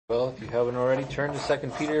Well, if you haven't already, turn to 2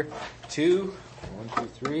 Peter 2, 1 through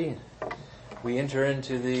 3. We enter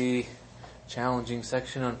into the challenging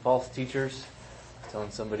section on false teachers. I was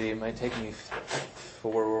telling somebody it might take me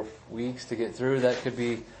 4 weeks to get through. That could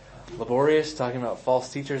be laborious, talking about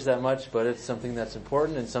false teachers that much, but it's something that's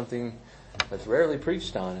important and something that's rarely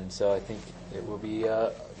preached on. And so I think it will be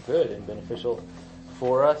good and beneficial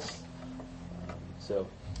for us.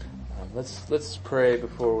 Let's pray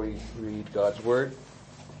before we read God's Word.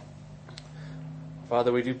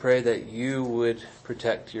 Father, we do pray that you would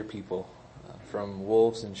protect your people from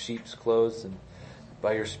wolves in sheep's clothes, and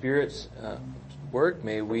by your Spirit's work,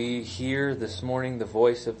 may we hear this morning the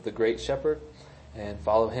voice of the great shepherd and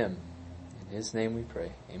follow him. In his name we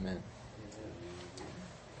pray. Amen.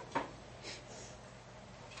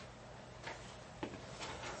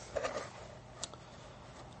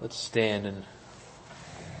 Let's stand and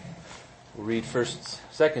we'll read 2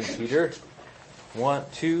 Peter 1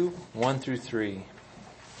 through 3.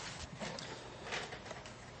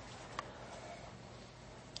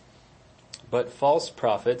 But false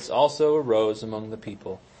prophets also arose among the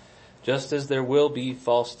people, just as there will be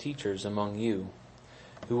false teachers among you,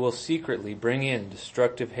 who will secretly bring in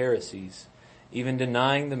destructive heresies, even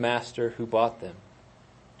denying the master who bought them,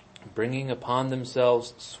 bringing upon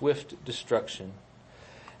themselves swift destruction.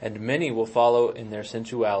 And many will follow in their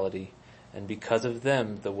sensuality, and because of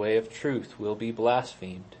them the way of truth will be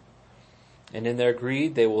blasphemed. And in their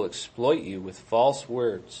greed they will exploit you with false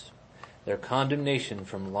words. Their condemnation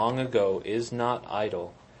from long ago is not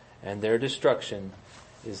idle, and their destruction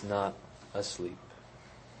is not asleep.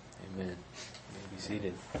 Amen. You may be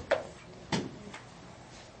seated.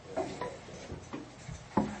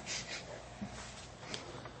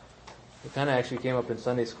 It kind of actually came up in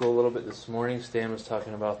Sunday school a little bit this morning. Stan was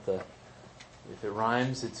talking about if it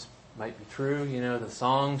rhymes, it might be true, the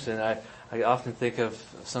songs. And I often think of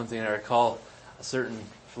something I recall a certain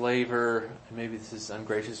flavor, and maybe this is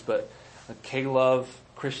ungracious, but a K-Love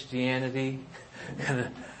Christianity,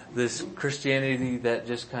 this Christianity that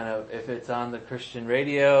just kind of, if it's on the Christian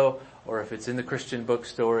radio or if it's in the Christian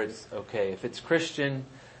bookstore, it's okay. If it's Christian,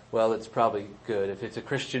 well, it's probably good. If it's a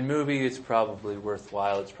Christian movie, it's probably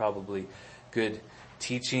worthwhile. It's probably good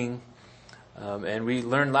teaching. And we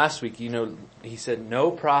learned last week, he said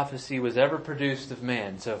no prophecy was ever produced of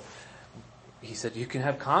man. So he said you can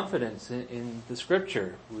have confidence in the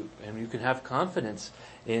scripture, and you can have confidence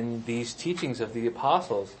in these teachings of the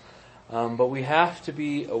apostles. But we have to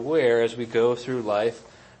be aware as we go through life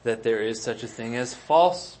that there is such a thing as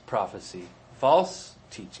false prophecy, false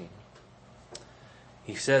teaching.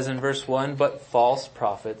 He says in verse 1, but false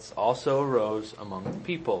prophets also arose among the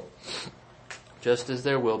people, just as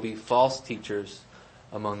there will be false teachers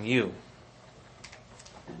among you.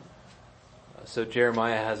 So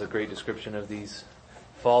Jeremiah has a great description of these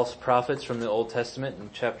false prophets from the Old Testament.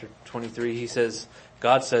 In chapter 23,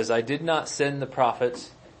 God says, I did not send the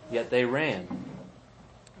prophets, yet they ran.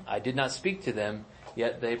 I did not speak to them,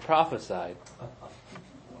 yet they prophesied.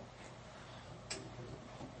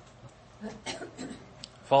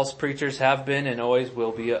 False preachers have been and always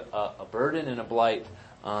will be a burden and a blight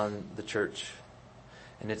on the church.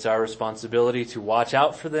 And it's our responsibility to watch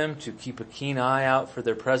out for them, to keep a keen eye out for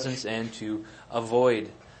their presence, and to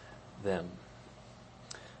avoid them.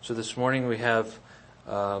 So this morning we have,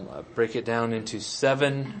 break it down into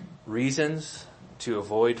 7 reasons to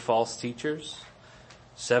avoid false teachers.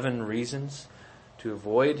 7 reasons to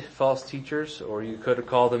avoid false teachers, or you could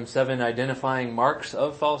call them 7 identifying marks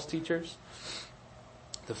of false teachers.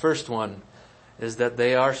 The first one is that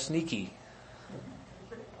they are sneaky.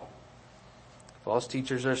 False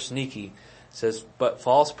teachers are sneaky. It says, but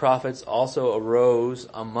false prophets also arose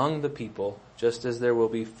among the people, just as there will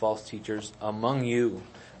be false teachers among you,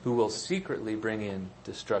 who will secretly bring in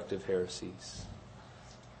destructive heresies.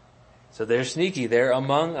 So they're sneaky. They're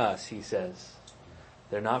among us, he says.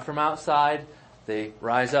 They're not from outside. They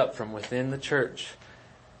rise up from within the church.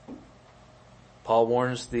 Paul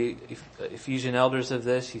warns the Ephesian elders of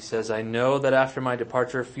this. He says, I know that after my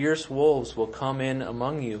departure, fierce wolves will come in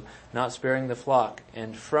among you, not sparing the flock.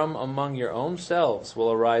 And from among your own selves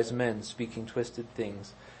will arise men speaking twisted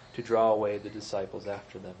things to draw away the disciples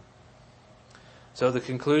after them. So the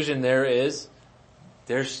conclusion there is,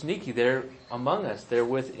 they're sneaky. They're among us. They're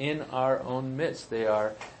within our own midst. They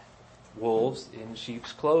are wolves in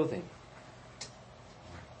sheep's clothing.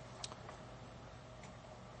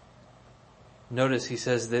 Notice he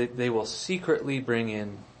says that they will secretly bring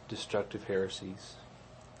in destructive heresies.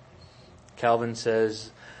 Calvin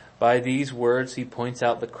says, by these words he points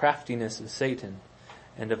out the craftiness of Satan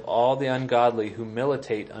and of all the ungodly who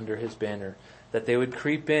militate under his banner, that they would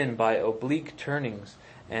creep in by oblique turnings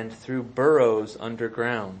and through burrows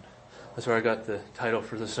underground. That's where I got the title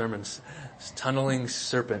for the sermons, Tunneling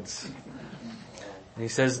Serpents. And he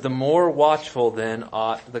says, the more watchful then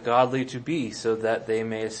ought the godly to be, so that they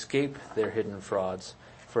may escape their hidden frauds.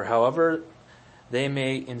 For however they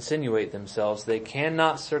may insinuate themselves, they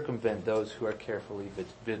cannot circumvent those who are carefully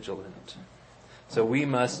vigilant. So we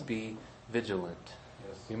must be vigilant.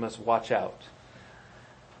 We must watch out.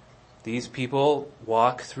 These people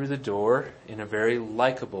walk through the door in a very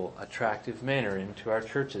likable, attractive manner into our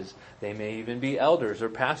churches. They may even be elders or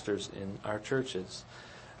pastors in our churches.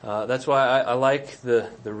 That's why I like the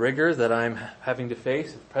rigor that I'm having to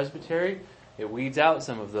face with presbytery. It weeds out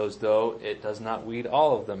some of those, though it does not weed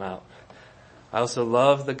all of them out. I also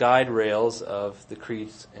love the guide rails of the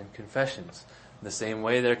creeds and confessions. In the same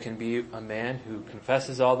way, there can be a man who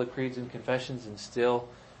confesses all the creeds and confessions and still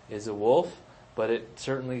is a wolf, but it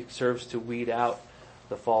certainly serves to weed out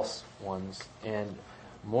the false ones. And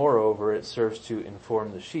moreover, it serves to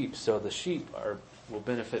inform the sheep. So the sheep will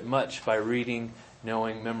benefit much by reading,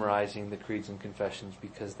 knowing, memorizing the creeds and confessions,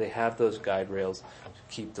 because they have those guide rails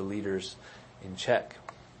to keep the leaders in check.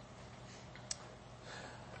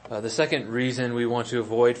 The second reason we want to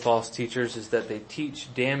avoid false teachers is that they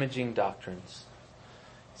teach damaging doctrines.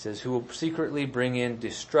 He says, who will secretly bring in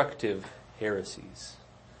destructive heresies.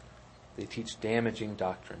 They teach damaging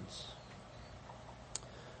doctrines.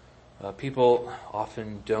 People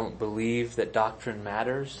often don't believe that doctrine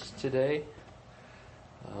matters today.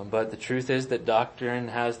 But the truth is that doctrine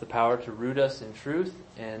has the power to root us in truth,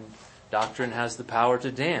 and doctrine has the power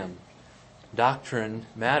to damn. Doctrine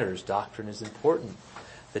matters. Doctrine is important.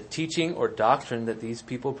 The teaching or doctrine that these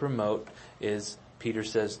people promote is, Peter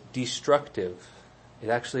says, destructive. It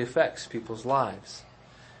actually affects people's lives.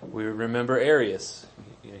 We remember Arius.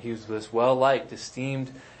 He was this well-liked,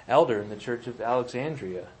 esteemed elder in the Church of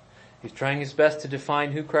Alexandria. He's trying his best to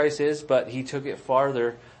define who Christ is, but he took it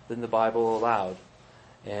farther than the Bible allowed.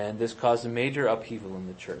 And this caused a major upheaval in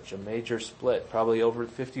the church, a major split, probably over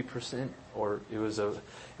 50%, or it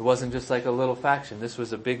wasn't just like a little faction. This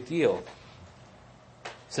was a big deal.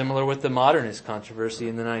 Similar with the modernist controversy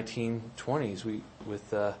in the 1920s,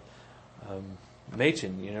 with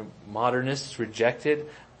Machen. Modernists rejected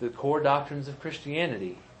the core doctrines of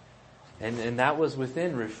Christianity, and that was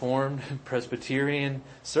within Reformed Presbyterian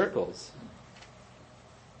circles.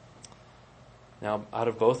 Now, out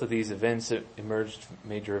of both of these events emerged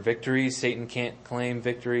major victories. Satan can't claim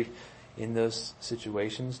victory in those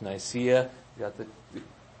situations. Nicaea, you got the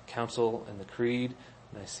council and the creed.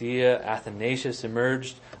 Nicaea, Athanasius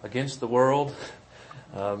emerged against the world.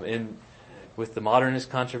 With the modernist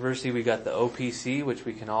controversy, we got the OPC, which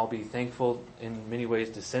we can all be thankful in many ways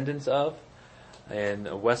descendants of,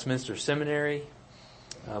 and Westminster Seminary.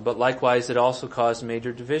 But likewise, it also caused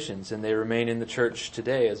major divisions, and they remain in the church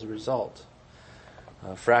today as a result.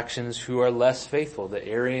 Fractions who are less faithful. The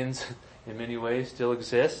Arians, in many ways, still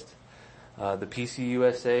exist. The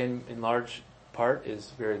PCUSA, in large part,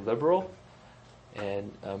 is very liberal.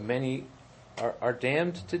 And many are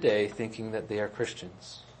damned today thinking that they are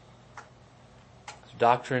Christians. So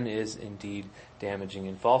doctrine is indeed damaging,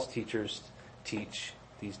 and false teachers teach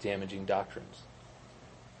these damaging doctrines.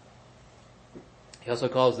 He also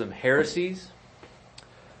calls them heresies.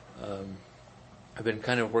 I've been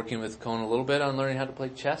kind of working with Cone a little bit on learning how to play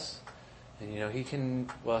chess. And he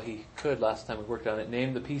could last time we worked on it,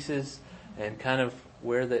 name the pieces and kind of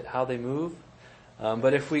how they move.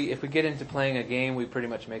 But if we get into playing a game, we pretty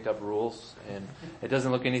much make up rules, and it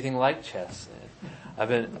doesn't look anything like chess. And I've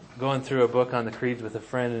been going through a book on the creeds with a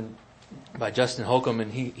friend by Justin Holcomb,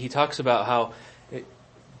 and he talks about how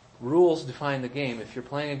rules define the game. If you're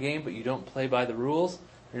playing a game but you don't play by the rules,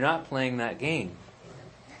 you're not playing that game.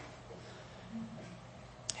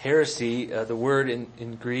 Heresy, the word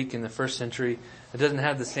in Greek in the first century, it doesn't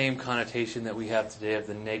have the same connotation that we have today of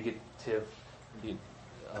the negative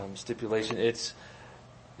stipulation. It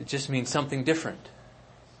just means something different,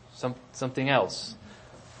 something else.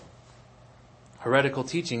 Heretical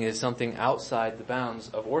teaching is something outside the bounds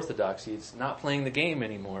of orthodoxy. It's not playing the game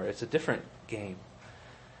anymore. It's a different game.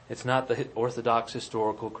 It's not the orthodox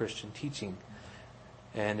historical Christian teaching,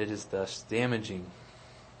 and it is thus damaging.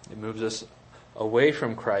 It moves us away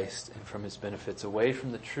from Christ and from His benefits, away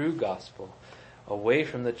from the true gospel, away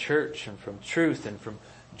from the church and from truth and from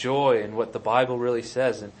joy and what the Bible really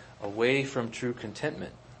says, and away from true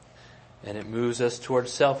contentment. And it moves us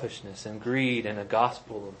towards selfishness and greed and a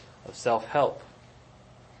gospel of self-help.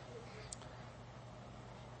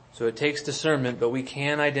 So it takes discernment, but we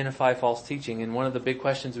can identify false teaching. And one of the big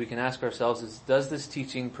questions we can ask ourselves is, does this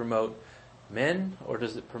teaching promote men or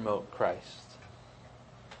does it promote Christ?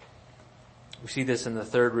 We see this in the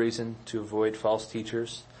third reason to avoid false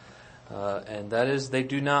teachers, and that is they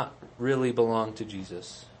do not really belong to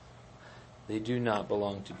Jesus. They do not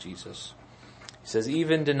belong to Jesus. He says,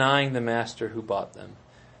 even denying the master who bought them,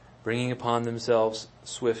 bringing upon themselves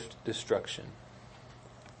swift destruction.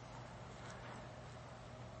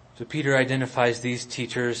 So Peter identifies these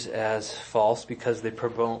teachers as false because they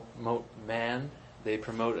promote man. They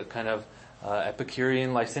promote a kind of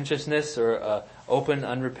Epicurean licentiousness or open,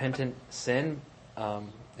 unrepentant sin.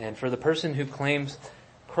 And for the person who claims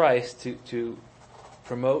Christ, to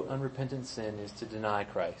promote unrepentant sin is to deny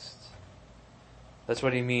Christ. That's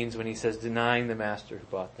what he means when he says denying the master who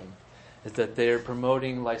bought them. Is that they're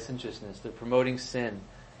promoting licentiousness. They're promoting sin,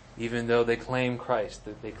 even though they claim Christ,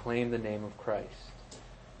 that they claim the name of Christ.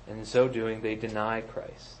 And in so doing, they deny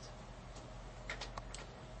Christ.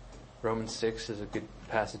 Romans 6 is a good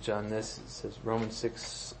passage on this. It says, Romans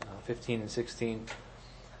 6, 15 and 16.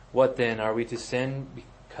 What then? Are we to sin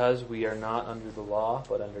because we are not under the law,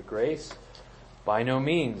 but under grace? By no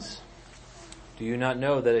means. Do you not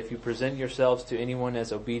know that if you present yourselves to anyone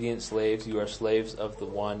as obedient slaves, you are slaves of the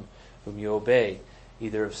one whom you obey,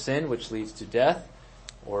 either of sin, which leads to death,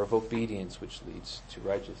 or of obedience, which leads to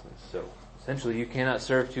righteousness? So, essentially, you cannot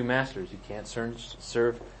serve two masters. You can't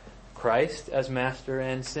serve Christ as master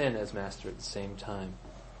and sin as master at the same time.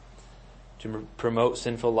 To promote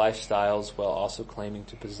sinful lifestyles while also claiming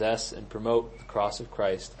to possess and promote the cross of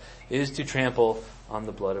Christ is to trample on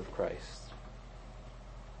the blood of Christ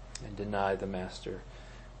and deny the master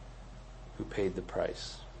who paid the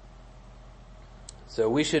price. So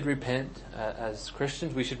we should repent as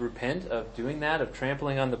Christians. We should repent of doing that, of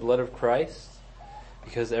trampling on the blood of Christ,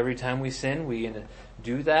 because every time we sin, we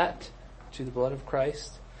do that to the blood of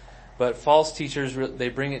Christ. But false teachers, they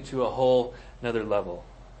bring it to a whole another level.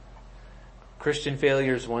 Christian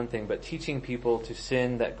failure is one thing, but teaching people to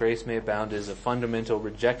sin that grace may abound is a fundamental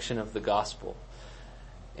rejection of the gospel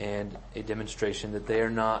and a demonstration that they are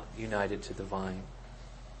not united to the vine.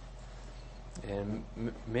 And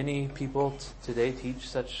many people today teach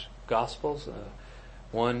such gospels.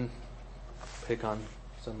 One, pick on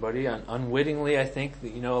somebody, unwittingly, I think,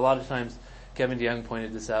 that, a lot of times, Kevin DeYoung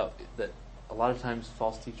pointed this out, that a lot of times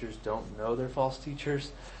false teachers don't know they're false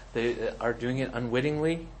teachers. They are doing it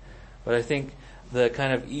unwittingly. But I think the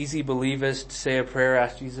kind of easy believist, say a prayer,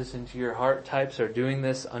 ask Jesus into your heart types are doing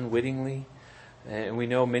this unwittingly. And we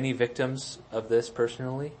know many victims of this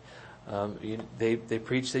personally. They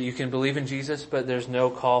preach that you can believe in Jesus, but there's no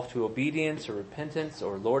call to obedience or repentance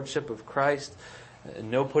or lordship of Christ,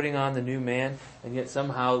 no putting on the new man, and yet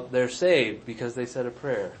somehow they're saved because they said a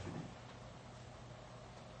prayer.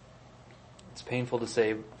 It's painful to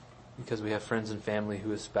say because we have friends and family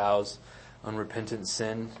who espouse unrepentant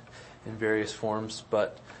sin in various forms,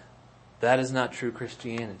 but that is not true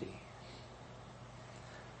Christianity.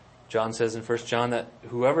 John says in 1 John that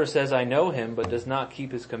whoever says, I know him, but does not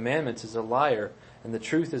keep his commandments is a liar, and the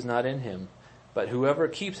truth is not in him. But whoever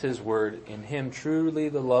keeps his word, in him truly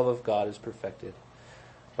the love of God is perfected.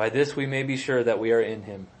 By this we may be sure that we are in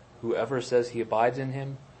him. Whoever says he abides in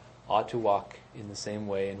him ought to walk in the same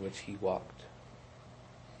way in which he walked.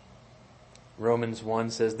 Romans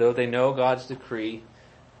 1 says, though they know God's decree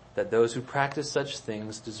that those who practice such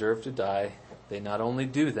things deserve to die, they not only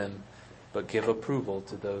do them, but give approval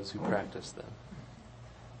to those who practice them.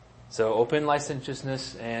 So open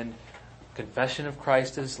licentiousness and confession of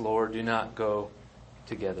Christ as Lord do not go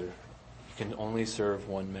together. You can only serve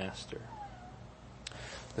one master.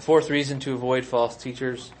 The fourth reason to avoid false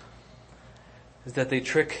teachers is that they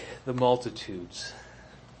trick the multitudes.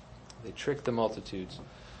 They trick the multitudes.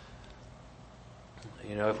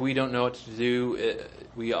 If we don't know what to do,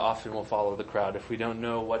 we often will follow the crowd. If we don't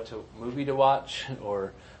know what movie to watch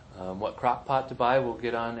or what crock pot to buy, we'll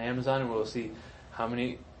get on Amazon and we'll see how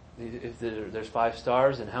many, if there's 5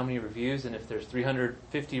 stars and how many reviews, and if there's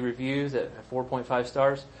 350 reviews at 4.5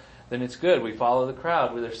 stars, then it's good. We follow the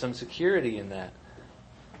crowd where there's some security in that.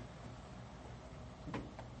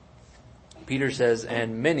 Peter says,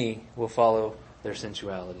 and many will follow their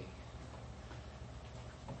sensuality.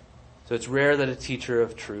 So it's rare that a teacher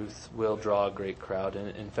of truth will draw a great crowd.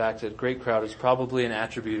 And in fact, a great crowd is probably an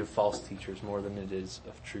attribute of false teachers more than it is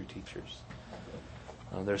of true teachers.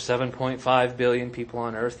 There's 7.5 billion people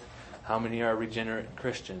on earth. How many are regenerate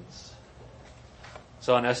Christians?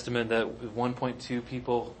 Saw an estimate that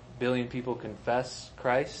 1.2 billion people confess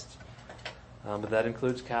Christ. But that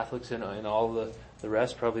includes Catholics and all the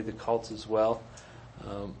rest, probably the cults as well.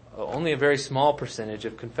 Only a very small percentage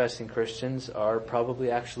of confessing Christians are probably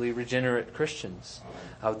actually regenerate Christians.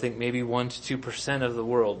 I would think maybe 1 to 2% of the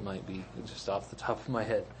world might be, just off the top of my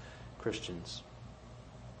head, Christians.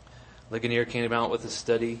 Ligonier came out with a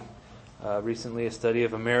study recently, a study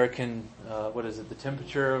of American, the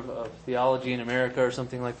temperature of theology in America or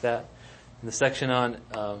something like that. And the section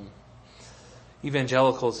on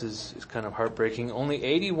evangelicals is kind of heartbreaking. Only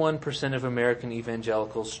 81% of American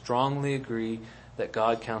evangelicals strongly agree that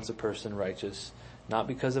God counts a person righteous, not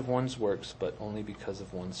because of one's works, but only because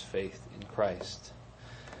of one's faith in Christ.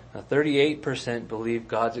 38% believe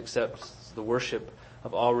God accepts the worship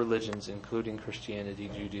of all religions, including Christianity,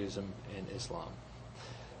 Judaism, and Islam.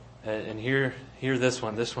 And here this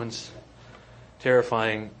one. This one's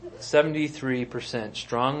terrifying. 73%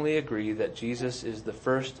 strongly agree that Jesus is the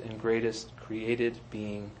first and greatest created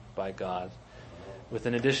being by God, with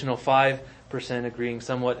an additional 5% agreeing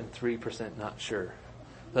somewhat and 3% not sure.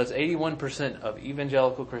 That's 81% of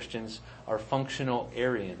evangelical Christians are functional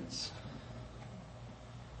Arians.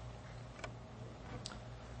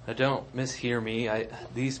 Now don't mishear me.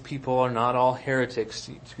 These people are not all heretics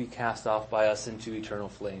to be cast off by us into eternal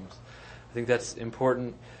flames. I think that's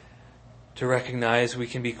important to recognize. We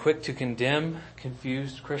can be quick to condemn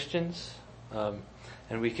confused Christians,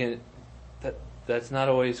 and we can. That's not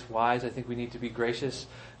always wise. I think we need to be gracious,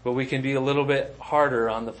 but we can be a little bit harder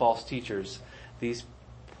on the false teachers. These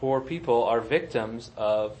poor people are victims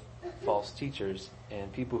of false teachers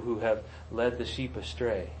and people who have led the sheep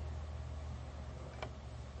astray.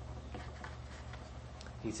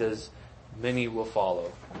 He says, many will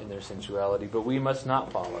follow in their sensuality, but we must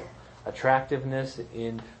not follow. Attractiveness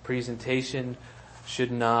in presentation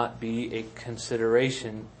should not be a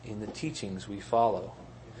consideration in the teachings we follow,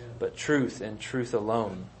 but truth and truth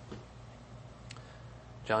alone.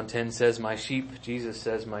 John 10 says, Jesus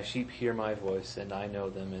says, my sheep hear my voice, and I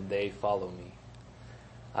know them, and they follow me.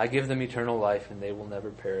 I give them eternal life, and they will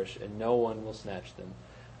never perish, and no one will snatch them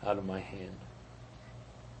out of my hand.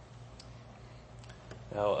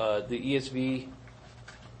 Now, the ESV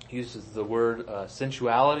uses the word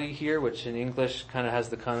sensuality here, which in English kind of has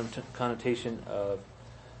the connotation of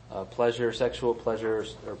pleasure, sexual pleasure,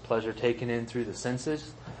 or pleasure taken in through the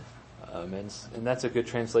senses. And that's a good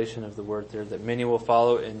translation of the word there, that many will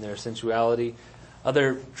follow in their sensuality.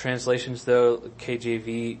 Other translations, though,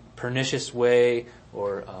 KJV, pernicious way,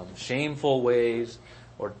 or shameful ways,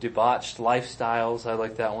 or debauched lifestyles. I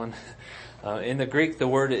like that one. In the Greek, the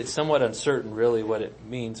word, it's somewhat uncertain really what it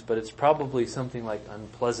means, but it's probably something like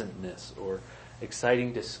unpleasantness or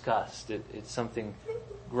exciting disgust. It's something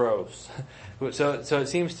gross. So it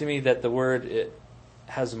seems to me that the word, it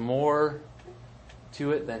has more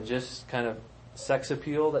to it than just kind of sex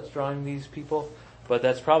appeal that's drawing these people, but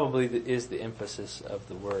that's probably is the emphasis of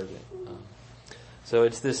the word. So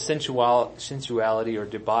it's this sensuality or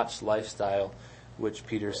debauched lifestyle which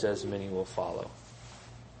Peter says many will follow.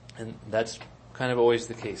 And that's kind of always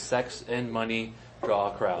the case. Sex and money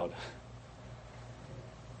draw a crowd.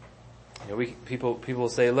 People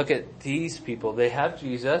say, look at these people. They have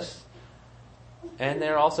Jesus, and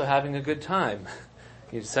they're also having a good time.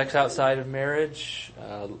 Sex outside of marriage,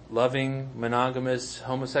 loving, monogamous,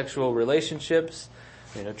 homosexual relationships,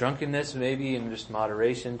 drunkenness maybe in just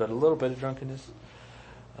moderation, but a little bit of drunkenness.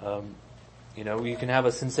 You can have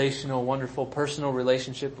a sensational, wonderful, personal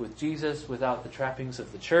relationship with Jesus without the trappings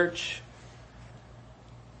of the church.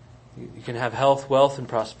 You can have health, wealth, and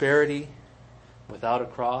prosperity without a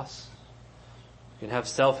cross. You can have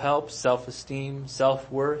self-help, self-esteem,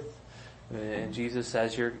 self-worth, and Jesus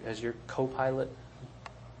as your co-pilot.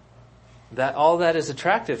 All that is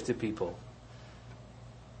attractive to people.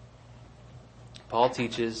 Paul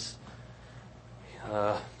teaches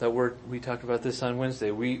that we talked about this on Wednesday.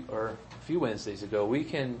 A few Wednesdays ago, we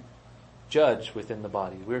can judge within the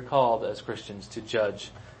body. We're called as Christians to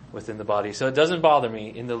judge within the body. So it doesn't bother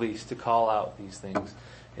me in the least to call out these things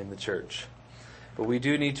in the church. But we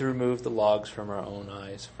do need to remove the logs from our own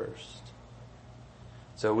eyes first.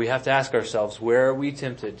 So we have to ask ourselves, where are we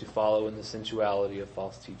tempted to follow in the sensuality of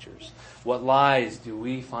false teachers? What lies do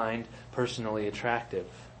we find personally attractive?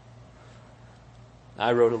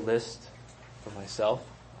 I wrote a list for myself.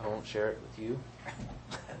 I won't share it with you.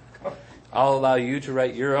 I'll allow you to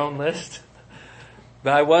write your own list.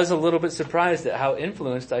 But I was a little bit surprised at how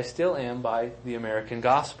influenced I still am by the American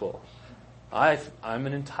gospel. I'm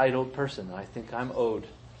an entitled person. I think I'm owed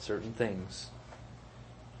certain things.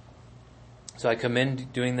 So I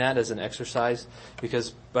commend doing that as an exercise,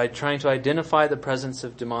 because by trying to identify the presence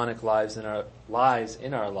of demonic lies in our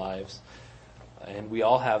lives, and we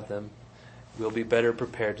all have them, we'll be better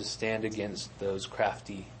prepared to stand against those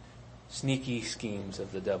crafty, sneaky schemes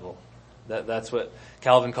of the devil. That's what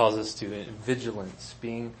Calvin calls us to, vigilance,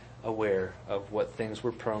 being aware of what things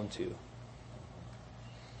we're prone to.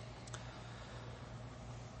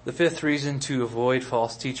 The fifth reason to avoid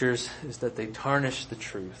false teachers is that they tarnish the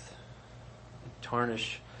truth. They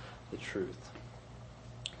tarnish the truth.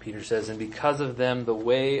 Peter says, and because of them, the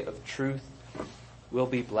way of truth will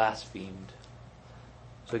be blasphemed.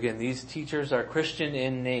 So again, these teachers are Christian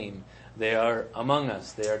in name. They are among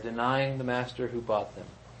us. They are denying the master who bought them.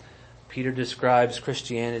 Peter describes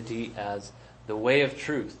Christianity as the way of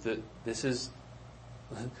truth. This is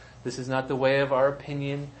not the way of our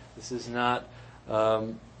opinion. This is not,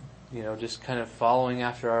 just kind of following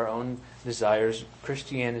after our own desires.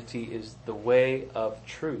 Christianity is the way of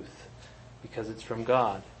truth because it's from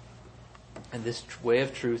God. And this way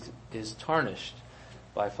of truth is tarnished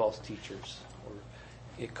by false teachers, or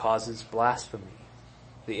it causes blasphemy.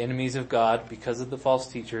 The enemies of God, because of the false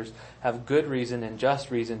teachers, have good reason and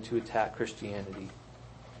just reason to attack Christianity.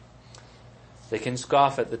 They can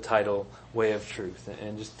scoff at the title, Way of Truth.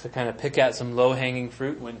 And just to kind of pick at some low-hanging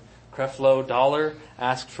fruit, when Creflo Dollar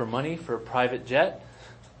asked for money for a private jet,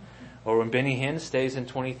 or when Benny Hinn stays in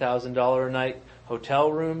 $20,000 a night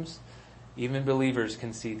hotel rooms, even believers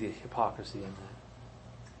can see the hypocrisy in that.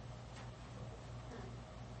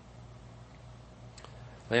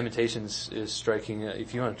 Lamentations is striking.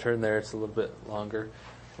 If you want to turn there, it's a little bit longer.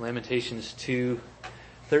 Lamentations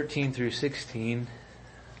 2:13 through 16.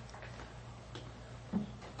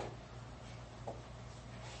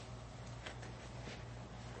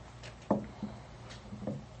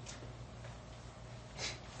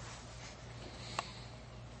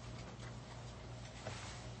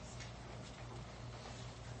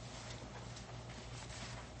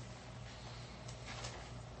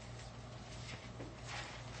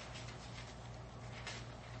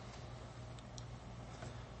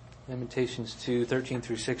 Lamentations 2:13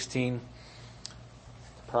 through 16.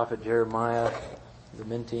 The prophet Jeremiah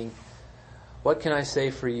lamenting, what can I say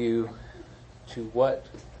for you? To what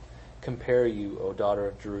compare you, O daughter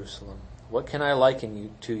of Jerusalem? What can I liken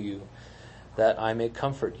you to you, that I may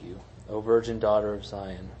comfort you, O virgin daughter of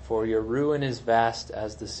Zion? For your ruin is vast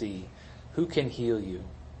as the sea. Who can heal you?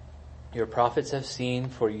 Your prophets have seen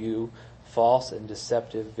for you false and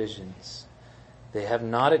deceptive visions. They have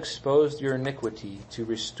not exposed your iniquity to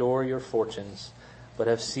restore your fortunes, but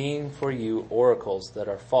have seen for you oracles that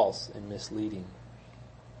are false and misleading.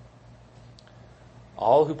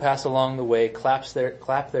 All who pass along the way clap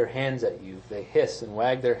their hands at you. They hiss and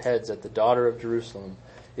wag their heads at the daughter of Jerusalem.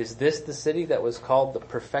 Is this the city that was called the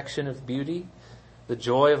perfection of beauty, the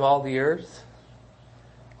joy of all the earth?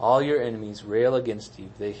 All your enemies rail against you.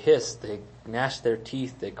 They hiss, they gnash their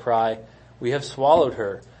teeth, they cry, we have swallowed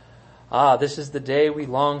her. Ah, this is the day we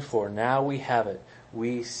longed for. Now we have it.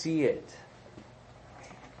 We see it.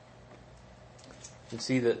 You can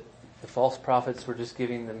see that the false prophets were just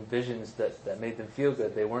giving them visions that made them feel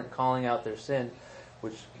good. They weren't calling out their sin,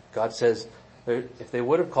 which God says, if they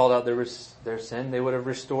would have called out their sin, they would have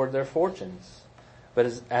restored their fortunes.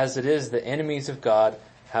 But as it is, the enemies of God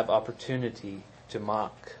have opportunity to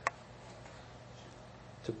mock,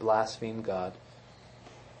 to blaspheme God.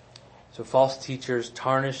 So false teachers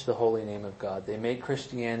tarnish the holy name of God. They make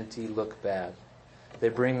Christianity look bad. They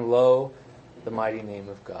bring low the mighty name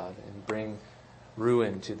of God and bring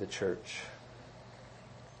ruin to the church.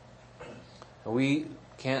 And we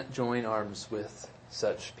can't join arms with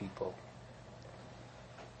such people.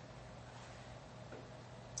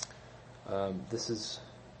 This is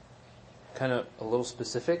kind of a little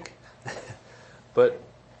specific, but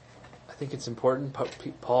I think it's important.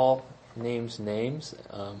 Paul names names.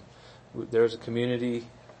 There was a community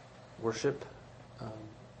worship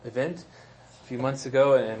event a few months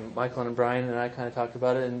ago, and Michael and Brian and I kind of talked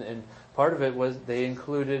about it, and part of it was they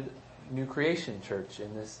included New Creation Church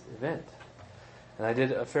in this event. And I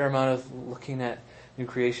did a fair amount of looking at New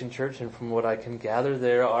Creation Church, and from what I can gather,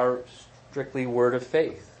 they are strictly Word of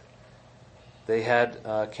Faith. They had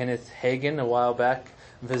Kenneth Hagin a while back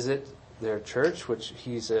visit their church, which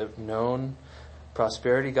he's a known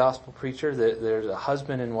prosperity gospel preacher. There's a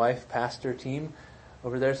husband and wife pastor team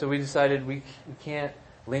over there. So we decided we can't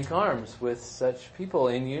link arms with such people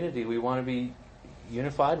in unity. We want to be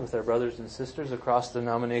unified with our brothers and sisters across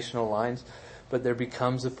denominational lines. But there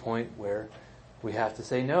becomes a point where we have to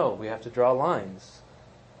say no. We have to draw lines.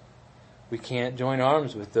 We can't join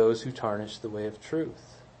arms with those who tarnish the way of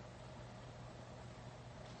truth.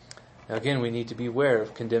 Now again, we need to be aware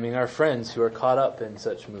of condemning our friends who are caught up in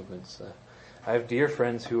such movements. I have dear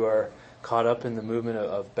friends who are caught up in the movement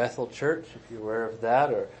of Bethel Church, if you're aware of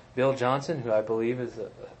that, or Bill Johnson, who I believe is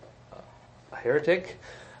a heretic.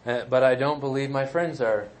 But I don't believe my friends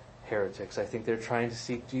are heretics. I think they're trying to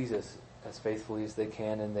seek Jesus as faithfully as they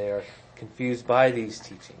can, and they are confused by these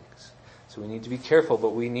teachings. So we need to be careful,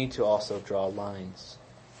 but we need to also draw lines.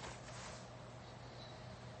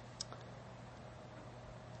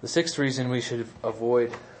 The sixth reason we should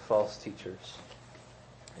avoid false teachers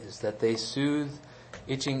is that they soothe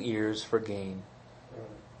itching ears for gain.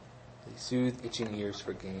 They soothe itching ears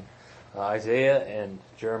for gain. Isaiah and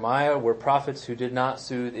Jeremiah were prophets who did not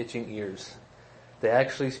soothe itching ears. They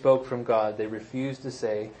actually spoke from God. They refused to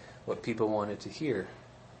say what people wanted to hear.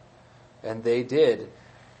 And they did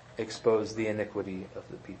expose the iniquity of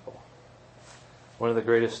the people. One of the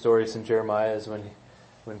greatest stories in Jeremiah is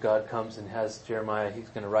when God comes and has Jeremiah, he's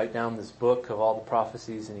going to write down this book of all the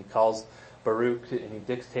prophecies, and he calls Baruch and he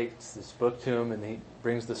dictates this book to him, and he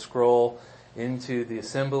brings the scroll into the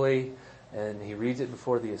assembly and he reads it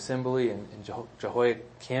before the assembly, and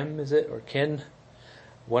Jehoiakim, is it, or Kin,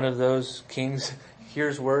 one of those kings,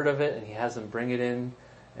 hears word of it, and he has them bring it in,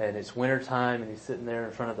 and it's wintertime, and he's sitting there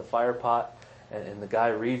in front of the fire pot, and the guy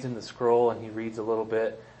reads in the scroll, and he reads a little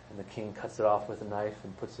bit, and the king cuts it off with a knife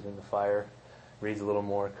and puts it in the fire, reads a little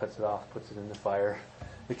more, cuts it off, puts it in the fire.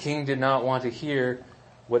 The king did not want to hear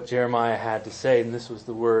what Jeremiah had to say, and this was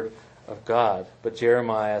the word of God. But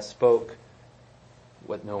Jeremiah spoke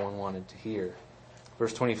what no one wanted to hear.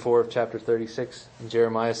 Verse 24 of chapter 36, and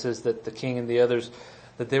Jeremiah says that the king and the others,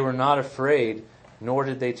 that they were not afraid, nor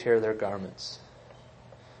did they tear their garments.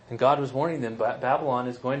 And God was warning them, Babylon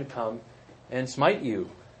is going to come and smite you.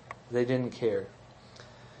 They didn't care.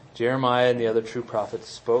 Jeremiah and the other true prophets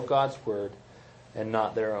spoke God's word and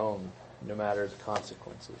not their own, no matter the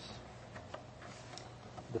consequences.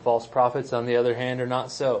 The false prophets, on the other hand, are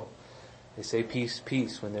not so. They say peace,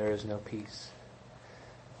 peace, when there is no peace.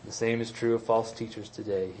 The same is true of false teachers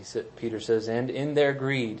today. Peter says, and in their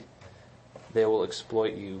greed, they will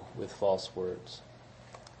exploit you with false words.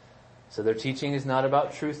 So their teaching is not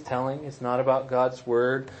about truth-telling. It's not about God's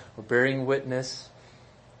word or bearing witness.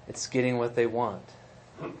 It's getting what they want.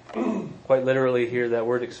 Quite literally here, that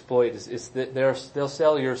word exploit is they'll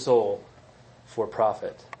sell your soul for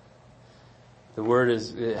profit. The word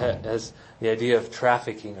has the idea of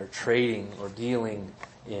trafficking or trading or dealing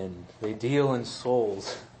in. They deal in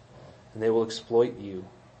souls, and they will exploit you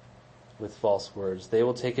with false words. They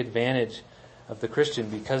will take advantage of the Christian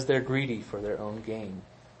because they're greedy for their own gain.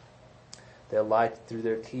 They'll lie through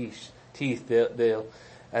their teeth. They'll,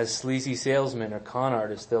 as sleazy salesmen or con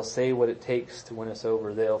artists, they'll say what it takes to win us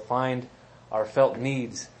over. They'll find our felt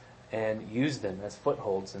needs and use them as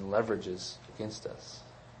footholds and leverages against us.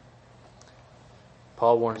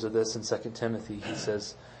 Paul warns of this in 2 Timothy. He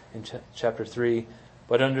says in chapter 3,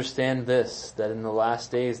 but understand this, that in the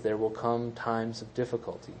last days there will come times of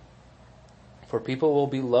difficulty. For people will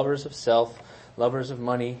be lovers of self, lovers of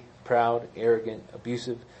money, proud, arrogant,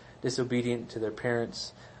 abusive, disobedient to their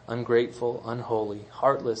parents, ungrateful, unholy,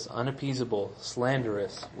 heartless, unappeasable,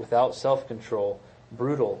 slanderous, without self-control,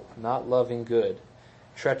 brutal, not loving good,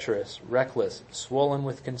 treacherous, reckless, swollen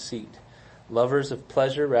with conceit, lovers of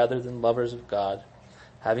pleasure rather than lovers of God,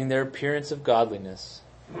 having their appearance of godliness,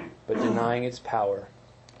 but denying its power.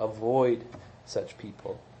 Avoid such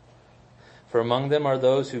people. For among them are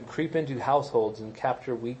those who creep into households and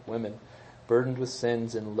capture weak women, burdened with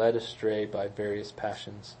sins and led astray by various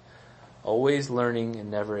passions, always learning and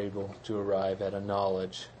never able to arrive at a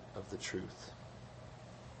knowledge of the truth.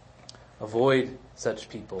 Avoid such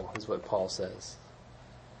people, is what Paul says.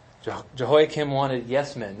 Jehoiakim wanted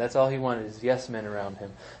yes men. That's all he wanted, is yes men around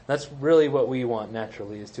him. That's really what we want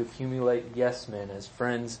naturally, is to accumulate yes men as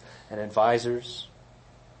friends and advisors.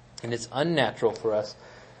 And it's unnatural for us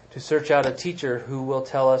to search out a teacher who will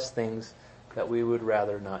tell us things that we would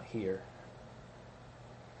rather not hear.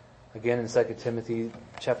 Again in 2 Timothy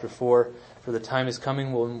chapter 4, for the time is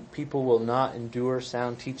coming when people will not endure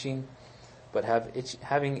sound teaching, but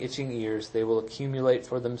having itching ears, they will accumulate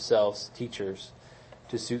for themselves teachers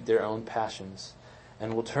to suit their own passions,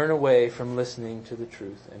 and will turn away from listening to the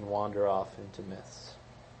truth and wander off into myths.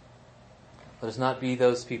 Let us not be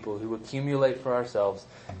those people who accumulate for ourselves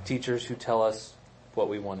teachers who tell us what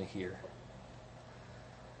we want to hear.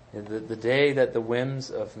 The day that the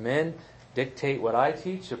whims of men dictate what I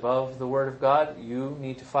teach above the Word of God, you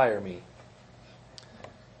need to fire me.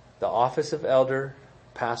 The office of elder,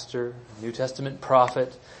 pastor, New Testament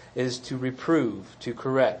prophet is to reprove, to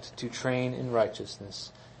correct, to train in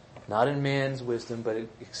righteousness, not in man's wisdom, but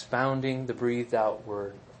expounding the breathed out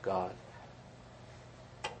Word of God.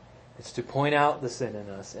 It's to point out the sin in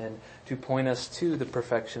us and to point us to the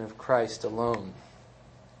perfection of Christ alone.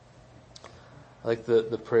 I like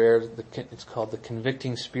the prayer, it's called the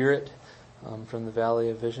Convicting Spirit from the Valley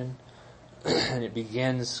of Vision. And it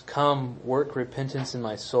begins, come, work repentance in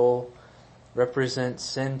my soul, represent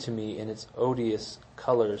sin to me in its odious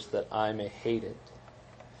colors that I may hate it.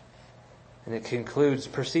 And it concludes,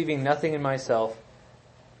 perceiving nothing in myself,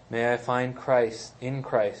 May I find in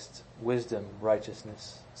Christ, wisdom,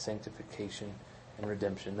 righteousness, sanctification, and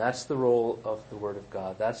redemption. That's the role of the Word of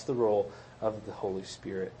God. That's the role of the Holy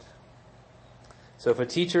Spirit. So if a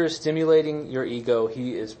teacher is stimulating your ego,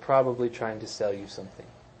 he is probably trying to sell you something.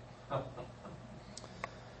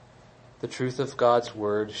 The truth of God's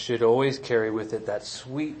Word should always carry with it that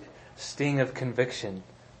sweet sting of conviction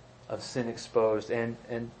of sin exposed, and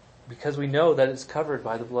because we know that it's covered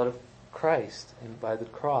by the blood of Christ and by the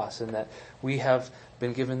cross, and that we have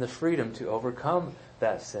been given the freedom to overcome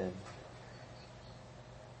that sin.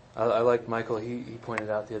 I like Michael, he pointed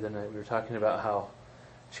out the other night, we were talking about how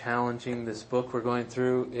challenging this book we're going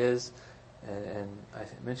through is, and I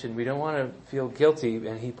mentioned we don't want to feel guilty,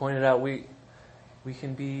 and he pointed out we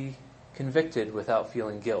can be convicted without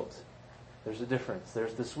feeling guilt. There's a difference.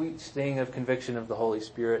 There's the sweet sting of conviction of the Holy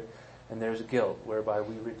Spirit, and there's guilt whereby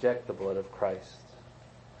we reject the blood of Christ.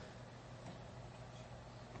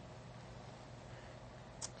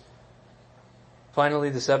 Finally,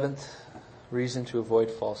 the seventh reason to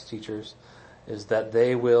avoid false teachers is that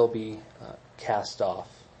they will be cast off.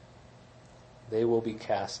 They will be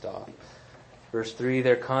cast off. Verse 3,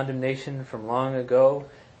 their condemnation from long ago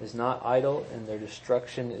is not idle, and their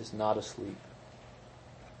destruction is not asleep.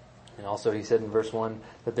 And also he said in verse 1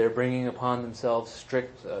 that they're bringing upon themselves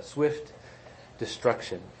swift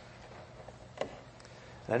destruction.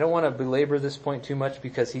 And I don't want to belabor this point too much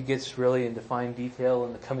because he gets really into fine detail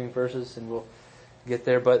in the coming verses, and we'll get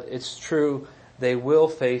there, but it's true, they will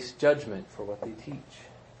face judgment for what they teach.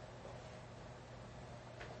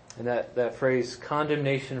 And that phrase,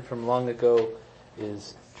 condemnation from long ago,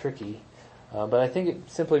 is tricky. But I think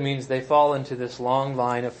it simply means they fall into this long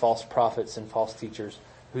line of false prophets and false teachers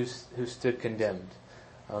who stood condemned.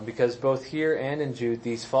 Because both here and in Jude,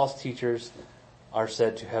 these false teachers are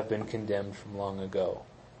said to have been condemned from long ago.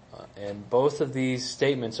 And both of these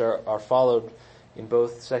statements are followed in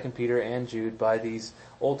both 2 Peter and Jude by these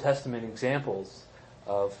Old Testament examples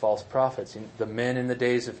of false prophets. The men in the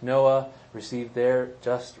days of Noah received their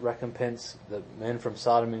just recompense. The men from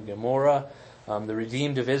Sodom and Gomorrah, the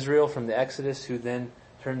redeemed of Israel from the Exodus who then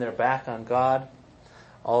turned their back on God.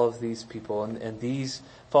 All of these people and these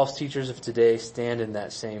false teachers of today stand in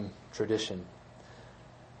that same tradition.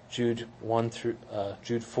 Jude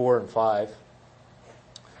 4 and 5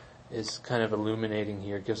 is kind of illuminating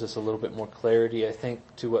here. It gives us a little bit more clarity, I think,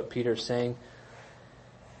 to what Peter's saying.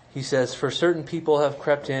 He says, for certain people have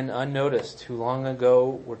crept in unnoticed who long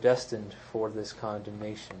ago were destined for this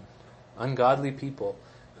condemnation. Ungodly people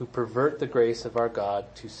who pervert the grace of our God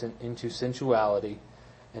into sensuality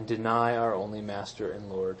and deny our only Master and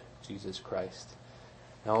Lord, Jesus Christ.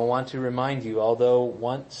 Now I want to remind you, although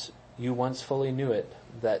you once fully knew it,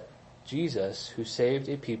 that Jesus, who saved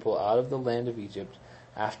a people out of the land of Egypt,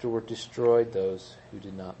 afterward destroyed those who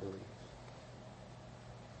did not believe.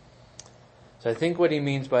 So I think what he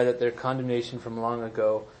means by that their condemnation from long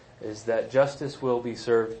ago is that justice will be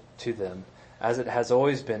served to them, as it has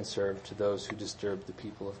always been served to those who disturb the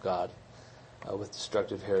people of God with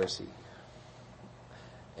destructive heresy.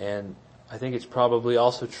 And I think it's probably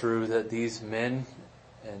also true that these men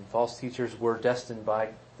and false teachers were destined by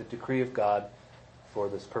the decree of God for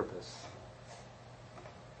this purpose.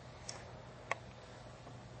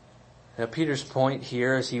 Now Peter's point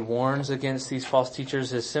here as he warns against these false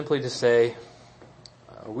teachers is simply to say,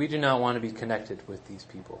 we do not want to be connected with these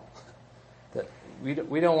people. That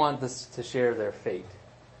we don't want this to share their fate.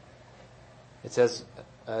 It's as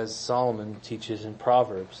Solomon teaches in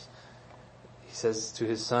Proverbs. He says to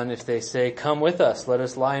his son, if they say, come with us, let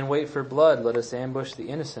us lie in wait for blood, let us ambush the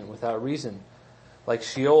innocent without reason. Like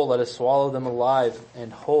Sheol, let us swallow them alive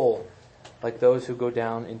and whole, like those who go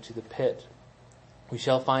down into the pit. We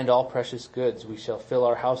shall find all precious goods. We shall fill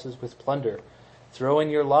our houses with plunder. Throw in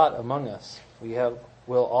your lot among us.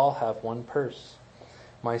 We'll all have one purse.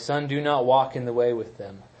 My son, do not walk in the way with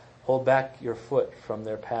them. Hold back your foot from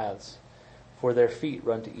their paths. For their feet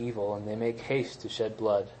run to evil, and they make haste to shed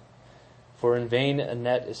blood. For in vain a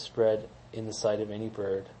net is spread in the sight of any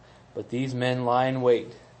bird. But these men lie in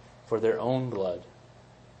wait for their own blood.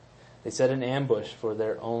 They set an ambush for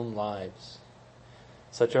their own lives.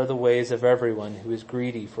 Such are the ways of everyone who is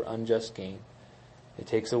greedy for unjust gain. It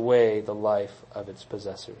takes away the life of its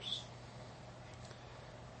possessors.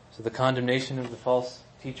 So the condemnation of the false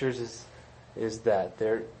teachers is that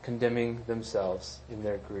they're condemning themselves in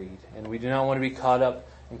their greed. And we do not want to be caught up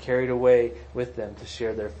and carried away with them to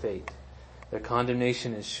share their fate. Their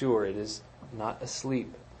condemnation is sure. It is not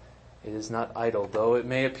asleep. It is not idle. Though it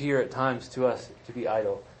may appear at times to us to be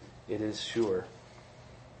idle, it is sure.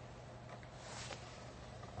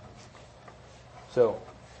 So,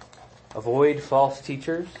 Avoid false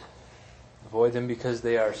teachers. Avoid them because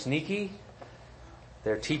they are sneaky.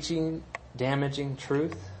 They're teaching damaging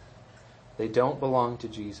truth. They don't belong to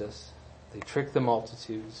Jesus. They trick the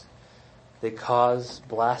multitudes. They cause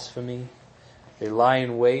blasphemy. They lie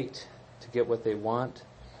in wait to get what they want,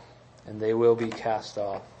 and they will be cast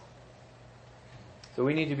off. So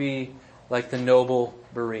we need to be like the noble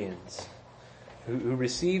Bereans, who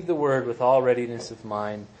receive the word with all readiness of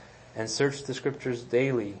mind and search the scriptures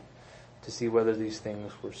daily to see whether these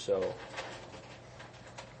things were so.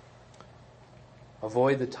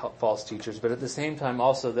 Avoid the false teachers, but at the same time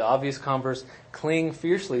also the obvious converse, cling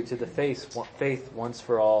fiercely to the faith once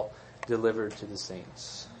for all delivered to the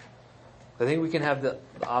saints. I think we can have the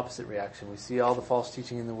opposite reaction. We see all the false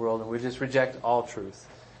teaching in the world and we just reject all truth.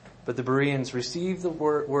 But the Bereans received the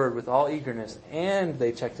word with all eagerness, and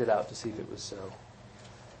they checked it out to see if it was so.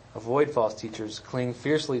 Avoid false teachers, cling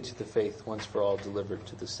fiercely to the faith once for all delivered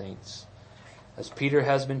to the saints. As Peter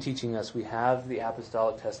has been teaching us, we have the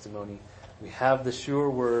apostolic testimony. We have the sure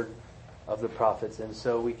word of the prophets, and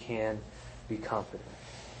so we can be confident.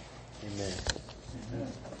 Amen.